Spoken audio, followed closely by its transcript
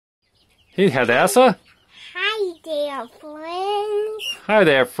Hey, Hadassah. Hi there, friends. Hi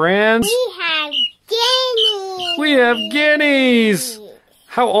there, friends. We have guineas. We have guineas.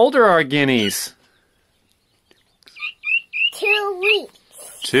 How old are our guineas? 2 weeks.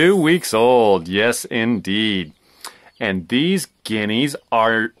 2 weeks old. Yes, indeed. And these guineas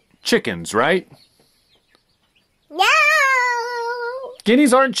are chickens, right? No.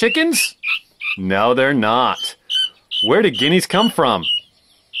 Guineas aren't chickens? No, they're not. Where did guineas come from?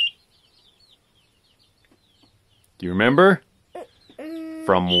 Do you remember?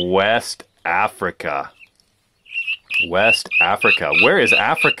 From West Africa. West Africa. Where is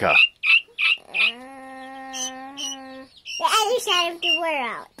Africa? The other side of the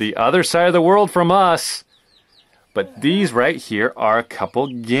world. The other side of the world from us. But these right here are a couple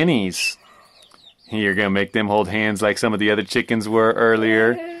guineas. You're going to make them hold hands like some of the other chickens were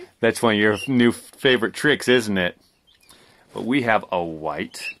earlier. That's one of your new favorite tricks, isn't it? But we have a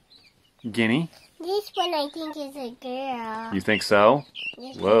white guinea. This one I think is a girl. You think so?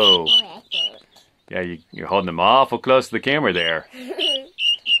 This Whoa. one's a boy, I think. Yeah, you're holding them awful close to the camera there.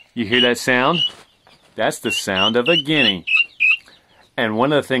 You hear that sound? That's the sound of a guinea. And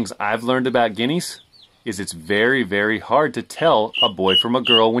one of the things I've learned about guineas is it's very, very hard to tell a boy from a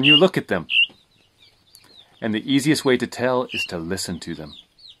girl when you look at them. And the easiest way to tell is to listen to them.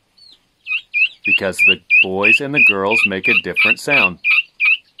 Because the boys and the girls make a different sound.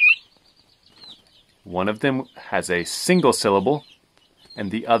 One of them has a single syllable,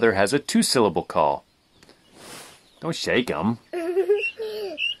 and the other has a 2-syllable call. Don't shake them.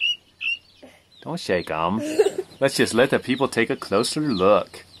 Don't shake them. Let's just let the people take a closer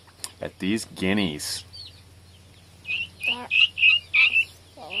look at these guineas.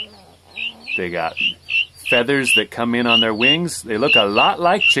 They got feathers that come in on their wings. They look a lot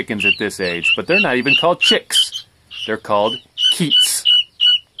like chickens at this age, but they're not even called chicks. They're called Keets.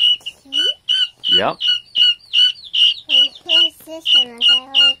 Yep. Here's this one. I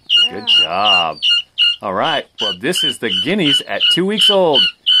like Good job. All right. Well, this is the guineas at 2 weeks old.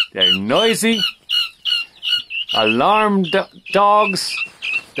 They're noisy, alarmed dogs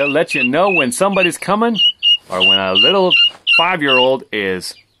that let you know when somebody's coming or when a little 5-year-old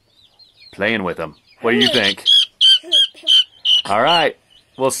is playing with them. What do you think? All right.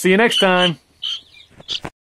 We'll see you next time.